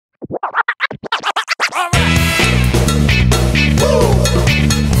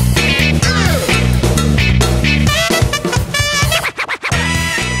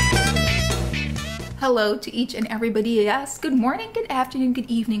to each and everybody. Yes, good morning, good afternoon, good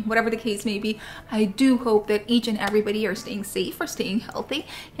evening, whatever the case may be. I do hope that each and everybody are staying safe, are staying healthy,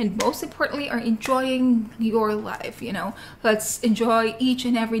 and most importantly are enjoying your life. You know, let's enjoy each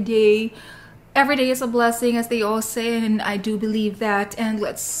and every day. Every day is a blessing, as they all say, and I do believe that. And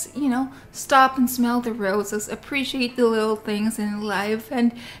let's, you know, stop and smell the roses, appreciate the little things in life,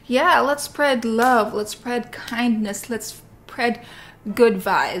 and yeah, let's spread love, let's spread kindness, let's spread good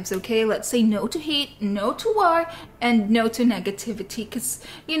vibes. Okay, let's say no to hate, no to war, and no to negativity, because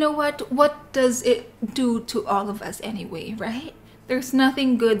you know what does it do to all of us anyway, right? There's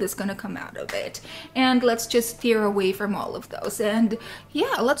nothing good that's gonna come out of it, and let's just steer away from all of those. And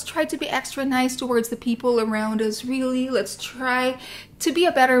yeah, let's try to be extra nice towards the people around us. Really, let's try to be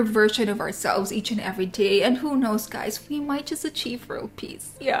a better version of ourselves each and every day. And who knows, guys, we might just achieve world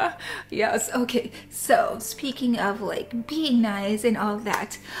peace. Yeah, yes. Okay, so speaking of like being nice and all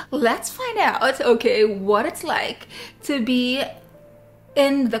that, let's find out, okay, what it's like to be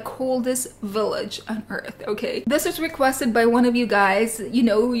in the coldest village on Earth. Okay, this was requested by one of you guys. You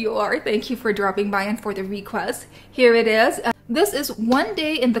know who you are. Thank you for dropping by and for the request. Here it is. This is one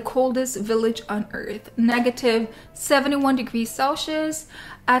day in the coldest village on Earth. Negative 71 degrees Celsius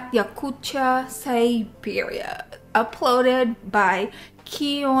at Yakutia, Siberia. Uploaded by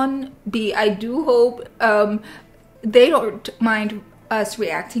Keon B. I do hope they don't mind us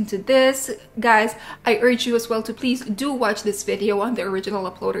reacting to this. Guys, I urge you as well to please do watch this video on the original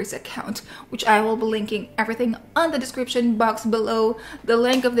uploader's account, which I will be linking everything on the description box below, the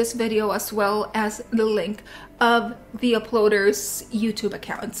link of this video as well as the link of the uploader's YouTube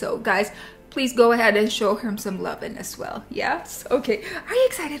account. So guys, please go ahead and show him some loving as well. Yes? Okay, are you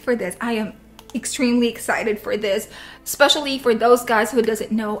excited for this? I am extremely excited for this, especially for those guys who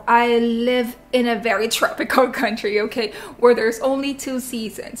doesn't know. I live in a very tropical country, okay, where there's only two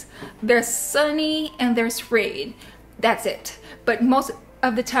seasons. There's sunny and there's rain. That's it. But most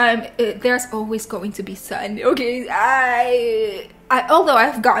of the time there's always going to be sun. Okay, I although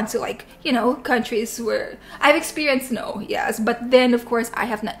I've gone to, like, you know, countries where I've experienced snow, yes, but then of course I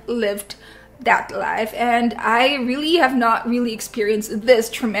have not lived that life, and I really have not really experienced this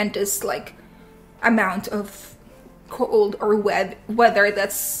tremendous like amount of cold or weather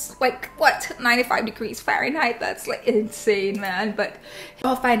that's like, what, 95 degrees Fahrenheit. That's like insane, man. But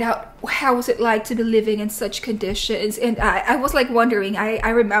I'll find out how was it like to be living in such conditions. And I was like wondering, I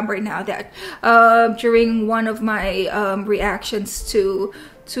remember now that during one of my reactions to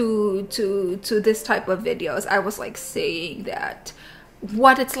this type of videos, I was like saying that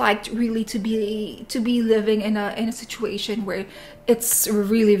what it's like really to be living in a situation where it's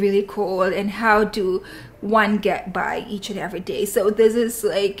really cold, and how do one get by each and every day. So this is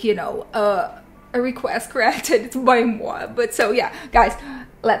like, you know, a request granted by moi. But so yeah, guys,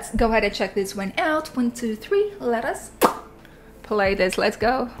 let's go ahead and check this one out. 1, 2, 3, let us play this. Let's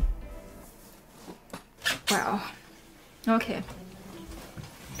go. Wow. Okay.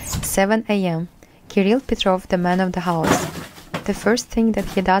 7 a.m. Kirill Petrov, the man of the house. The first thing that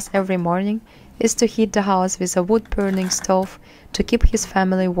he does every morning is to heat the house with a wood-burning stove to keep his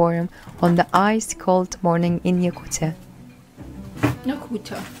family warm on the ice-cold morning in Yakutia.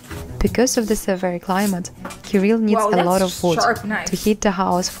 Because of the severe climate, Kirill needs a lot of wood to heat the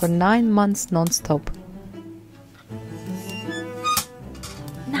house for 9 months non-stop.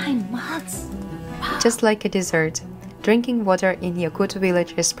 9 months? Wow. Just like a dessert, drinking water in Yakut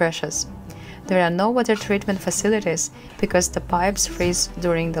village is precious. There are no water treatment facilities because the pipes freeze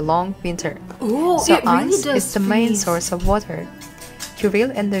during the long winter. Ooh, so it really ice does is the main freeze. source of water.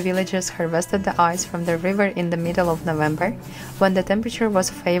 Kirill and the villagers harvested the ice from the river in the middle of November, when the temperature was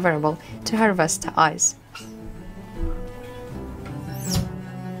favorable to harvest the ice.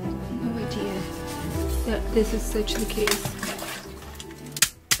 No idea that this is such the case.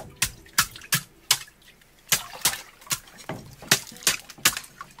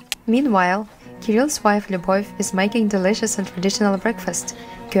 Meanwhile, Kirill's wife Lyubov is making delicious and traditional breakfast,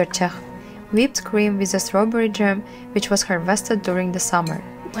 gyurchakh, whipped cream with a strawberry jam which was harvested during the summer.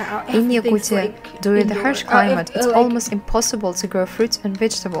 Wow, in Yakutia, like during the harsh climate, it's almost impossible to grow fruits and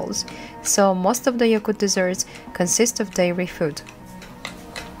vegetables, so most of the Yakut desserts consist of dairy food.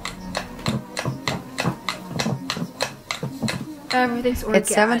 Everything's organic.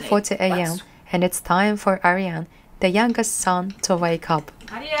 It's 7:40 a.m. and it's time for Aryan, the youngest son, to wake up.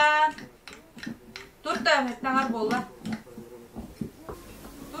 Aryan! Dur da, etnağar bolla.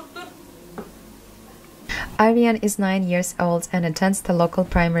 Aryan is 9 years old and attends the local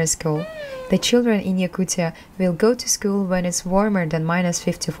primary school. The children in Yakutia will go to school when it's warmer than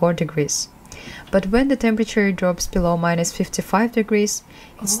 -54 degrees. But when the temperature drops below -55 degrees,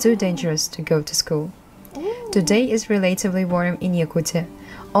 it's too dangerous to go to school. Today is relatively warm in Yakutia,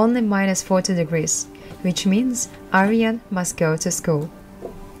 only -40 degrees, which means Aryan must go to school.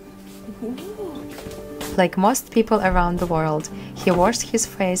 Like most people around the world, he washed his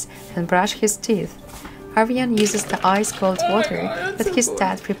face and brushed his teeth. Aryan uses the ice-cold water that his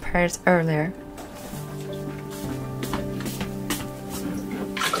dad prepared earlier.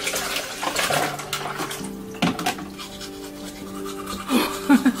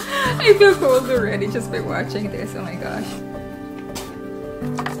 I feel cold already just by watching this. Oh my gosh.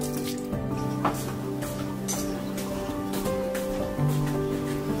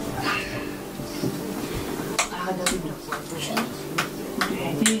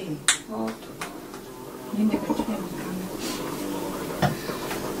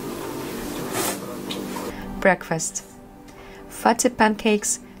 Breakfast. Fatty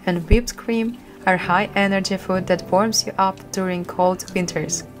pancakes and whipped cream are high-energy food that warms you up during cold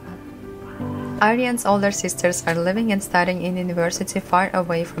winters. Aryan's older sisters are living and studying in university far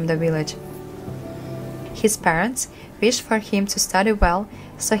away from the village. His parents wish for him to study well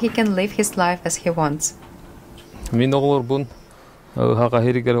so he can live his life as he wants. Min oğlur bun, haqa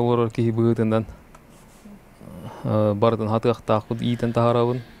heriger oğlur ki bığıtından, bardan hatıqaq taqud iyiten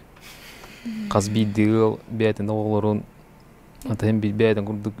taharabın, qazbi dil beyten oğlurun, atahim bir beyten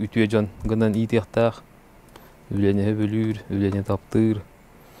kurduk ütüyecan, gından iytiqtaq, ülene hebülür, ülene taptır,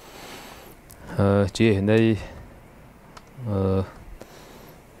 çehney,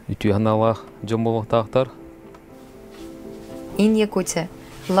 ütüyehanalaq, jombolaq taqtar. In Yakutia,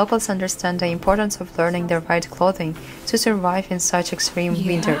 locals understand the importance of learning the right clothing to survive in such extreme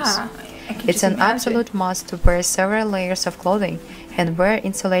winters. It's an absolute must to wear several layers of clothing and wear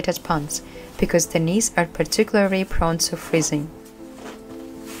insulated pants, because the knees are particularly prone to freezing.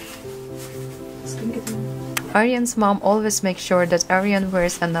 Aryan's mom always makes sure that Aryan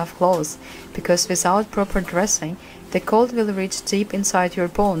wears enough clothes, because without proper dressing, the cold will reach deep inside your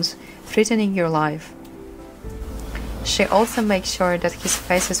bones, threatening your life. She also makes sure that his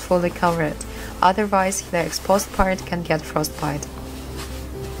face is fully covered, otherwise the exposed part can get frostbite.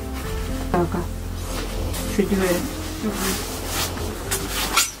 Oh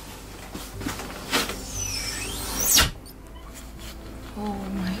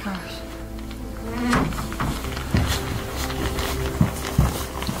my gosh.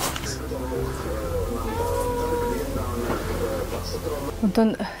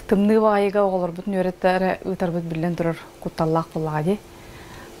 Ondan tımnı vayga olur bütün öğretmenlere ıtarbıt bilen durur kutallak bulladı.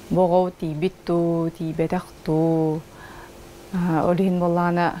 Boğu tibittu, tibetaktu. Olihin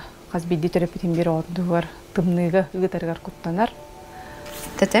bollana qazbiddi terapitin bir oldu var. Tımnıga ıtargar kuttanar.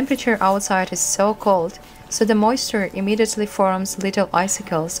 The temperature outside is so cold, so the moisture immediately forms little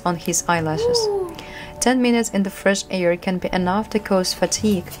icicles on his eyelashes. 10 minutes in the fresh air can be enough to cause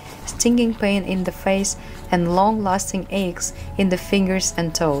fatigue, stinging pain in the face, and long-lasting aches in the fingers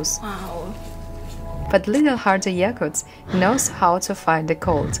and toes. Wow. But little hardy Yakuts knows how to fight the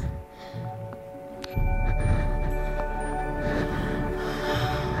cold.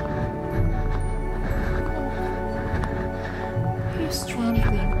 He's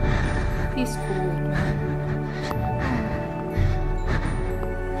trembling. He's cold.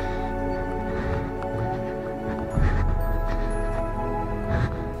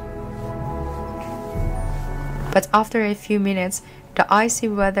 But after a few minutes, the icy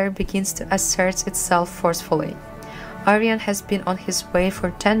weather begins to assert itself forcefully. Aryan has been on his way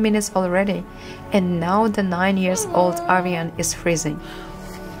for 10 minutes already, and now the 9-year-old Aryan is freezing.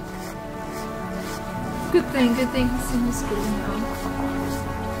 Good thing he's in school now.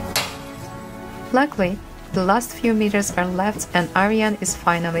 Luckily, the last few meters are left and Aryan is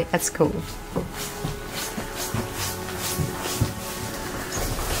finally at school.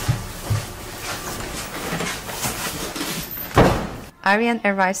 Aryan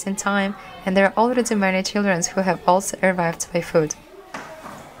arrives in time, and there are already many children who have also arrived by food.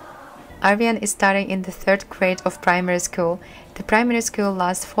 Aryan is studying in the 3rd grade of primary school. The primary school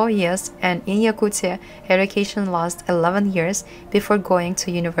lasts 4 years, and in Yakutia, education lasts 11 years before going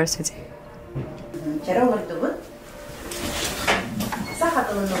to university.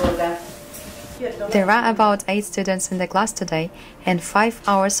 There are about 8 students in the class today, and 5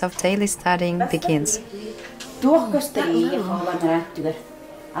 hours of daily studying begins.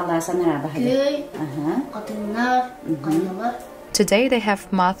 Today they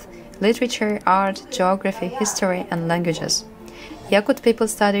have math, literature, art, geography, history, and languages. Yakut people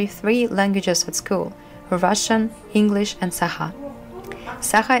study 3 languages at school: Russian, English, and Saha.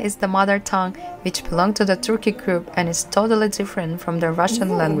 Saha is the mother tongue, which belongs to the Turkic group and is totally different from the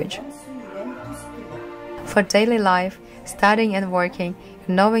Russian language. For daily life, studying and working,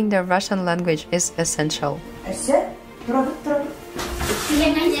 and knowing the Russian language is essential.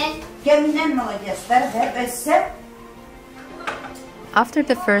 After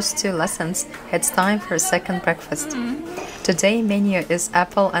the first 2 lessons, it's time for a second breakfast. Today menu is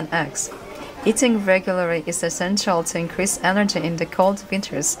apple and eggs. Eating regularly is essential to increase energy in the cold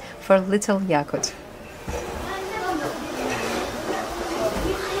winters for little Yakut.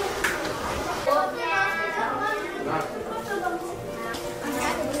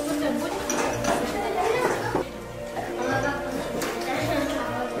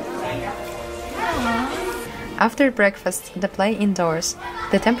 After breakfast, they play indoors.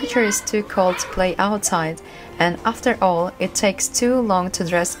 The temperature is too cold to play outside, and after all, it takes too long to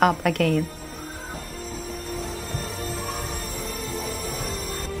dress up again.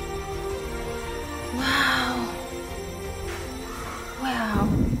 Wow.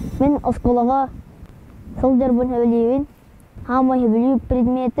 Мен осколага сылдыр бун хөбөлүйүн, хама хөбөлүү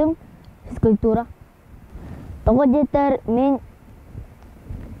предметим физкультура. Того детер мен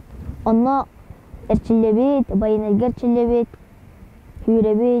онно эрчилебит, байынергерчилебит,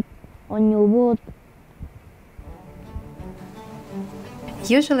 хүребит, оннюбут.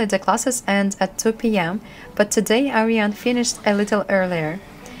 Usually the classes end at 2 p.m., but today Aryan finished a little earlier.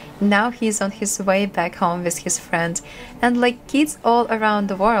 Now he's on his way back home with his friend, and like kids all around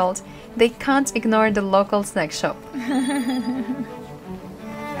the world, they can't ignore the local snack shop.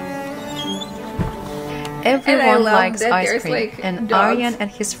 Everyone likes ice cream, and dogs. Aryan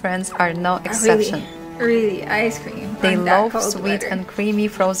and his friends are no exception. Really, ice cream. They on that love cold sweet weather. and creamy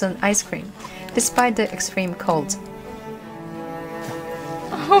frozen ice cream, despite the extreme cold.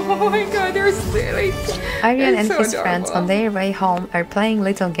 Oh my god, they're like... Aryan and so his friends on adorable. their way home are playing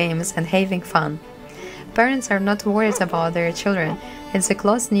little games and having fun. Parents are not worried about their children. It's a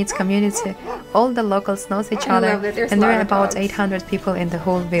close-knit community. All the locals know each I other, love that there's and a there lot are of about dogs. 800 people in the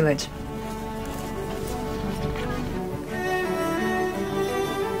whole village.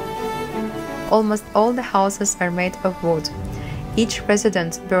 Almost all the houses are made of wood. Each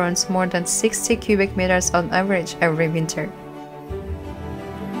resident burns more than 60 cubic meters on average every winter.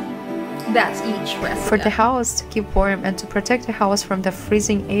 That's each resident. For the house to keep warm and to protect the house from the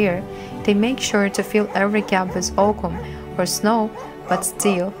freezing air, they make sure to fill every gap with oakum or snow, but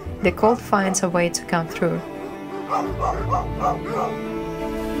still, the cold finds a way to come through.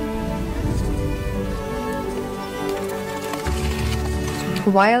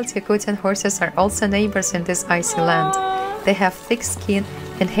 Wild Yakutian horses are also neighbors in this icy land. They have thick skin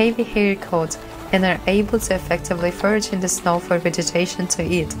and heavy hairy coats and are able to effectively forage in the snow for vegetation to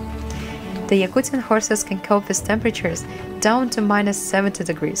eat. The Yakutian horses can cope with temperatures down to minus 70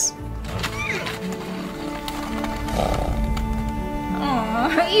 degrees.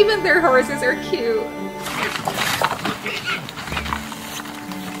 Aww, even their horses are cute.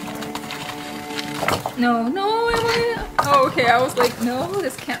 No, I wanna. Oh, okay, I was like, no,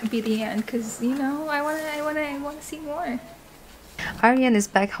 this can't be the end, cause you know, I wanna see more. Aryan is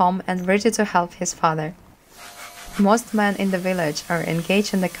back home and ready to help his father. Most men in the village are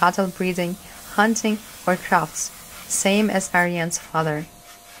engaged in the cattle breeding, hunting, or crafts, same as Aryan's father.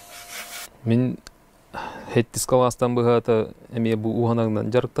 Мен хеттис каластан быхата эме бу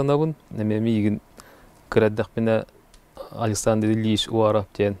уханагдан жарыктанабын. Эме мигин кыраддакпина Александр Ильич Уаров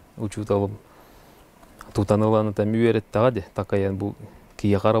тен учуталым. Тутаныланы та мүвереттагаде такаян бу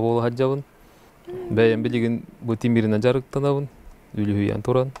кия кара болу хаджабын. Бәйен билигин бу тимирина жарыктанабын. Үлүян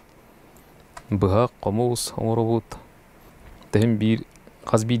туран. Быхак комуус оңоробут. Тем бир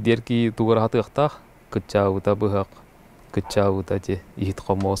казби дерки тугара хатыктах кытчаута быхак кытчаута те ихит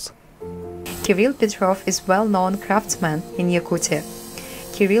комуус. Kirill Petrov is a well-known craftsman in Yakutia.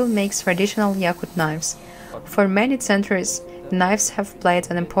 Kirill makes traditional Yakut knives. For many centuries, knives have played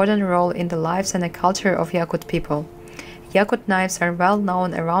an important role in the lives and the culture of Yakut people. Yakut knives are well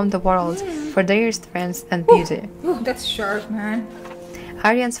known around the world for their strength and beauty. Ooh, that's sharp, man.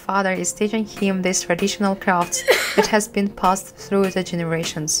 Aryan's father is teaching him these traditional crafts that has been passed through the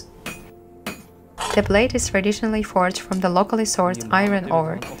generations. The blade is traditionally forged from the locally sourced iron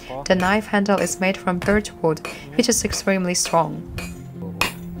ore. The knife handle is made from birch wood, which is extremely strong.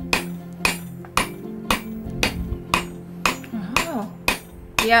 Oh,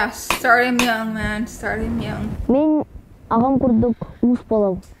 yeah, start him young, man. Start him young. Мен агам курдук уус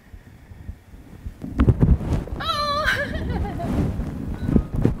болом. Oh.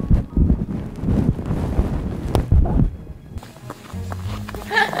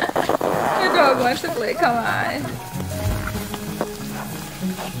 Your dog wants to play. Come on.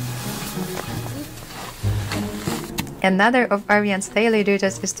 Another of Aryan's daily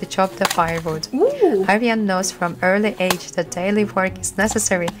duties is to chop the firewood. Ooh. Aryan knows from early age that daily work is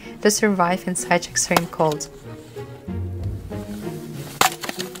necessary to survive in such extreme cold.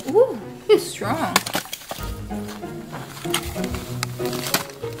 Ooh, he's strong.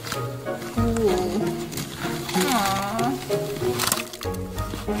 Ooh. Aww.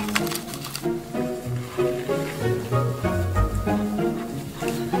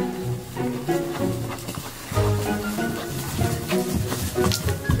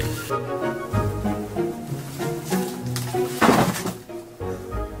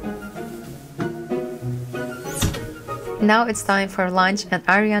 Now it's time for lunch and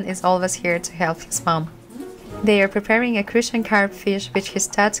Aryan is always here to help his mom. They are preparing a Crucian carp fish which his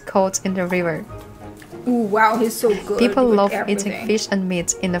dad caught in the river. Ooh, wow, he's so good. People with love everything. eating fish and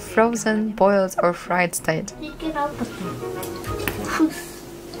meat in a frozen, boiled or fried state.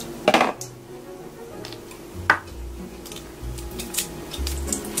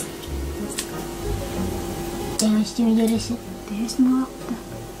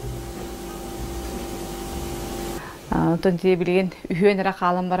 Онтон тие билген үһүөнэрэ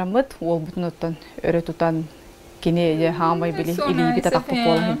хаалан бараммыт, ол бүтүн оттон өрө тутан кини же хаамай били So илибит nice of атакпыт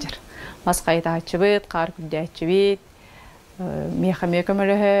болан him. хеджер. Маскайта ачыбыт, каар күлдәчибит, меха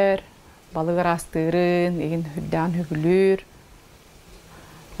мекөмөрөһөр, балыгыр астырын, еген хүддан хүгүлүр.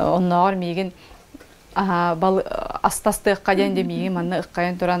 Онноор меген астасты ыккаден де меген манна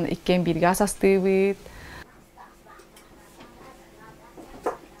ыккайын туран иккен бирге асастыбыт.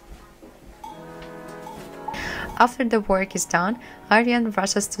 After the work is done, Aryan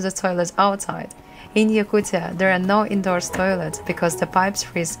rushes to the toilet outside. In Yakutia, there are no indoor toilets because the pipes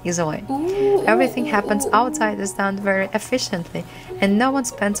freeze easily. Ooh, Everything happens outside is done very efficiently, and no one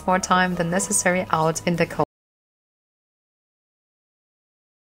spends more time than necessary out in the cold.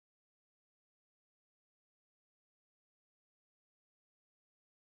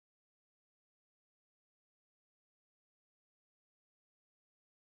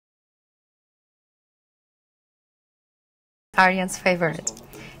 Aryan's favorite.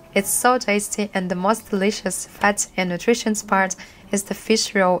 It's so tasty, and the most delicious fat and nutritious part is the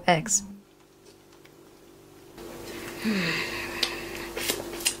fish raw eggs.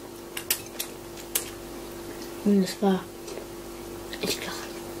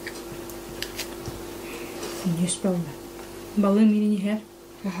 Балын менен ихер.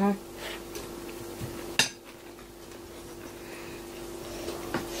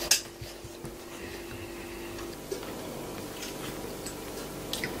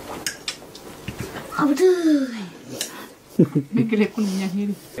 Bekle kun minä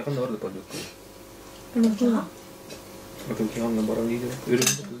hiri. Yakan da orada kalıyor. Bakın ki hangi baran iyi de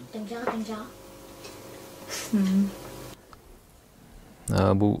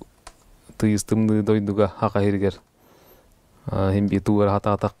bu тыйыстымны дойдуга хака хиргер. Химби туара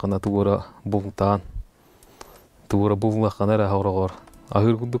хата атаккана туара бултан. Туара буллаккана хаврагор.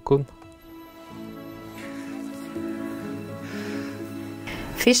 Ахыр гудуккун.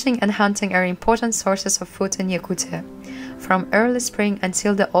 Fishing and hunting are important sources of food in Yakutia. From early spring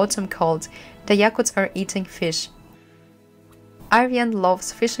until the autumn cold, the Yakuts are eating fish. Aryan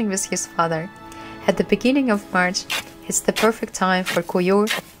loves fishing with his father. At the beginning of March, it's the perfect time for kuyur,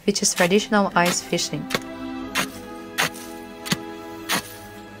 which is traditional ice fishing.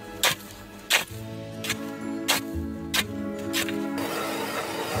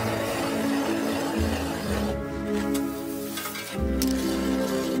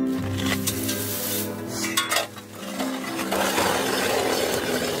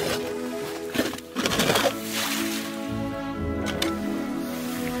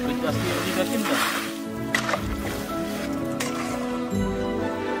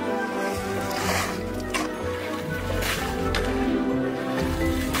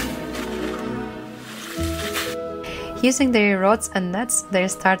 Using their rods and nets, they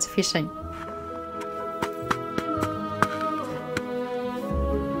start fishing.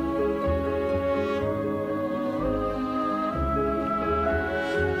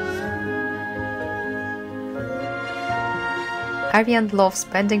 Aryan loves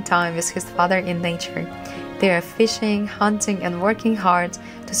spending time with his father in nature. They are fishing, hunting, and working hard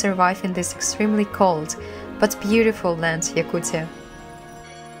to survive in this extremely cold but beautiful land, Yakutia.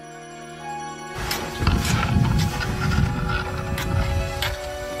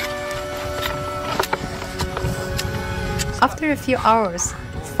 After a few hours,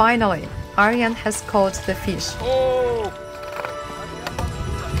 finally, Aryan has caught the fish.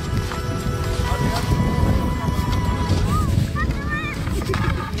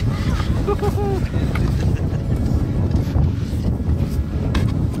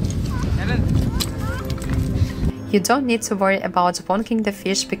 You don't need to worry about bonking the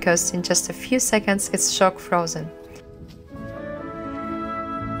fish because in just a few seconds it's shock frozen.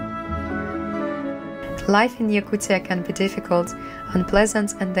 Life in Yakutia can be difficult,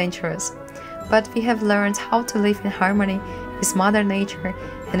 unpleasant and dangerous, but we have learned how to live in harmony with Mother Nature,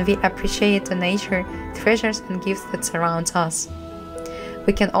 and we appreciate the nature, treasures and gifts that surround us.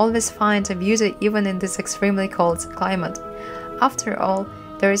 We can always find a beauty even in this extremely cold climate. After all,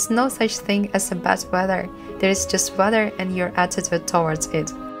 there is no such thing as a bad weather, there is just weather and your attitude towards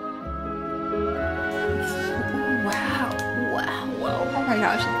it. Wow. Oh my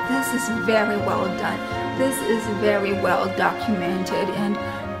gosh, this is very well done. This is very well documented, and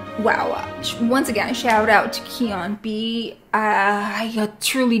wow. Once again, shout out to Keon B. I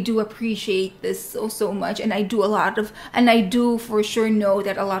truly do appreciate this so much, and I do for sure know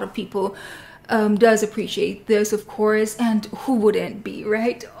that a lot of people does appreciate this, of course, and who wouldn't be,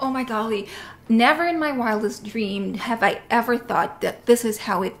 right? Oh my golly, never in my wildest dream have I ever thought that this is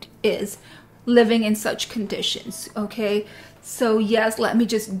how it is living in such conditions. Okay, so yes, let me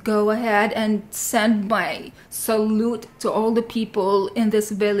just go ahead and send my salute to all the people in this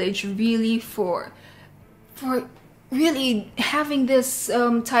village, really for really having this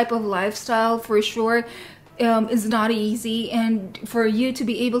type of lifestyle. For sure is not easy, and for you to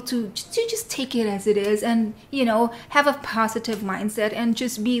be able to just take it as it is, and you know, have a positive mindset and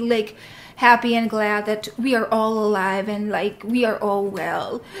just be like happy and glad that we are all alive and like we are all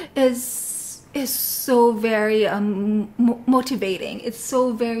well is so very motivating. It's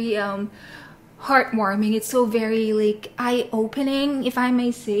so very heartwarming. It's so very like eye-opening, if I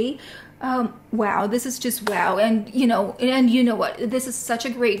may say. Wow, this is just wow. And you know what, this is such a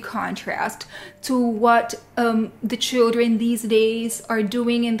great contrast to what the children these days are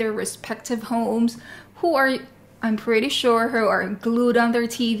doing in their respective homes, who are, I'm pretty sure, who are glued on their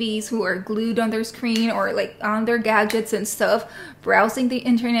TVs, who are glued on their screen or like on their gadgets and stuff, browsing the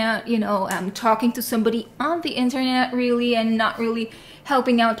internet, you know, talking to somebody on the internet really, and not really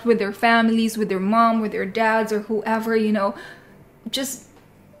helping out with their families, with their mom, with their dads or whoever, you know, just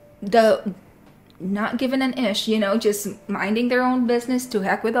not given an ish, you know, just minding their own business, to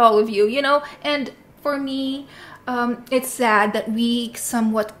heck with all of you, you know. And for me, it's sad that we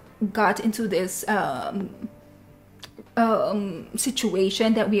somewhat got into this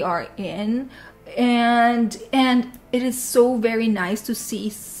situation that we are in, and it is so very nice to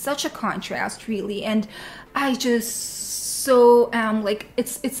see such a contrast, really. And I just so like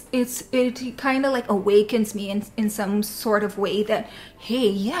it kind of like awakens me in some sort of way that, hey,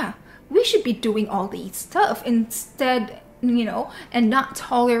 yeah, we should be doing all these stuff instead, you know, and not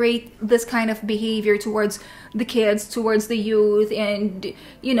tolerate this kind of behavior towards the kids, towards the youth, and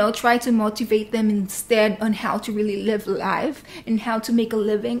you know, try to motivate them instead on how to really live life and how to make a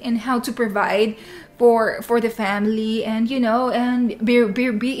living and how to provide for the family, and you know, and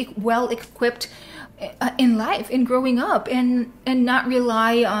be well equipped in life, in growing up, and not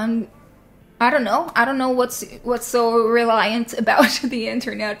rely on, I don't know what's so reliant about the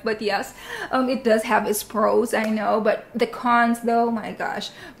internet. But yes, it does have its pros, I know, but the cons though, my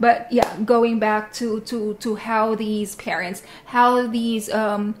gosh. But yeah, going back to how these parents, how these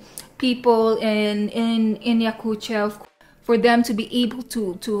people in Yakutia, for them to be able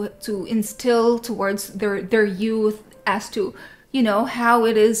to instill towards their youth as to, you know, how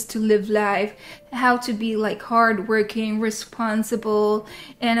it is to live life, how to be like hardworking, responsible,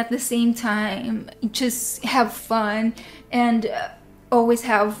 and at the same time just have fun, and always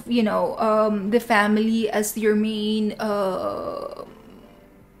have, you know, the family as your main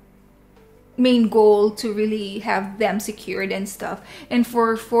goal, to really have them secured and stuff, and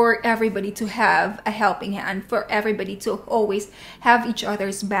for everybody to have a helping hand, for everybody to always have each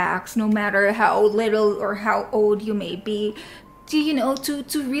other's backs, no matter how little or how old you may be, to, you know, to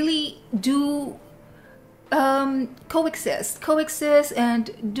really do coexist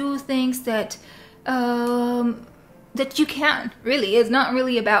and do things that that you can. Really, it's not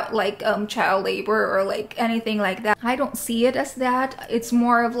really about like child labor or like anything like that. I don't see it as that. It's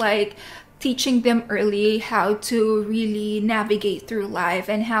more of like teaching them early how to really navigate through life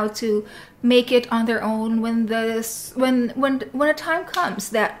and how to make it on their own when a time comes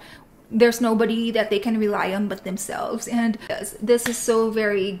that there's nobody that they can rely on but themselves. And this is so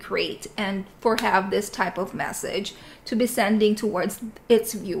very great, and for have this type of message to be sending towards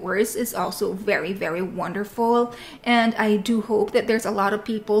its viewers is also very, very wonderful. And I do hope that there's a lot of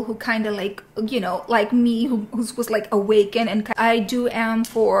people who kind of like, you know, like me, who was like awakened, and I do am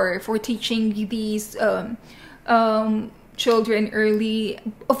for teaching these children early.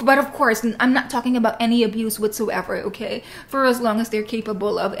 But of course, I'm not talking about any abuse whatsoever, okay? For as long as they're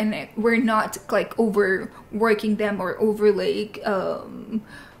capable of, and we're not like overworking them or over like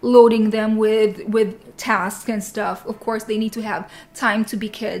loading them with tasks and stuff. Of course, they need to have time to be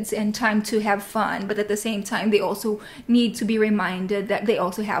kids and time to have fun, but at the same time they also need to be reminded that they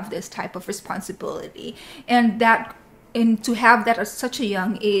also have this type of responsibility, and to have that at such a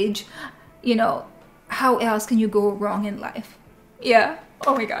young age, you know, how else can you go wrong in life? Yeah.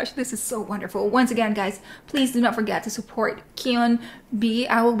 Oh my gosh, this is so wonderful. Once again, guys, please do not forget to support Keon B.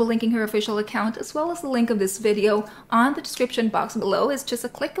 I will be linking her official account as well as the link of this video on the description box below. It's just a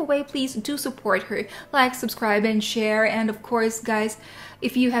click away. Please do support her. Like, subscribe, and share. And of course, guys,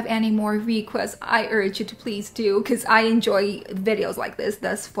 if you have any more requests, I urge you to please do, because I enjoy videos like this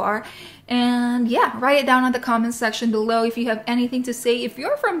thus far. And yeah, write it down on the comment section below if you have anything to say. If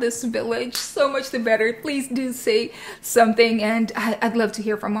you're from this village, so much the better. Please do say something, and I'd love to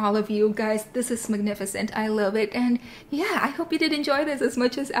hear from all of you guys. This is magnificent. I love it. And yeah, I hope you did enjoy this as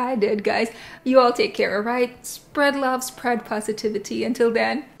much as I did, guys. You all take care, alright? Spread love, spread positivity. Until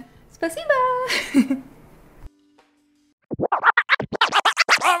then, spasiba!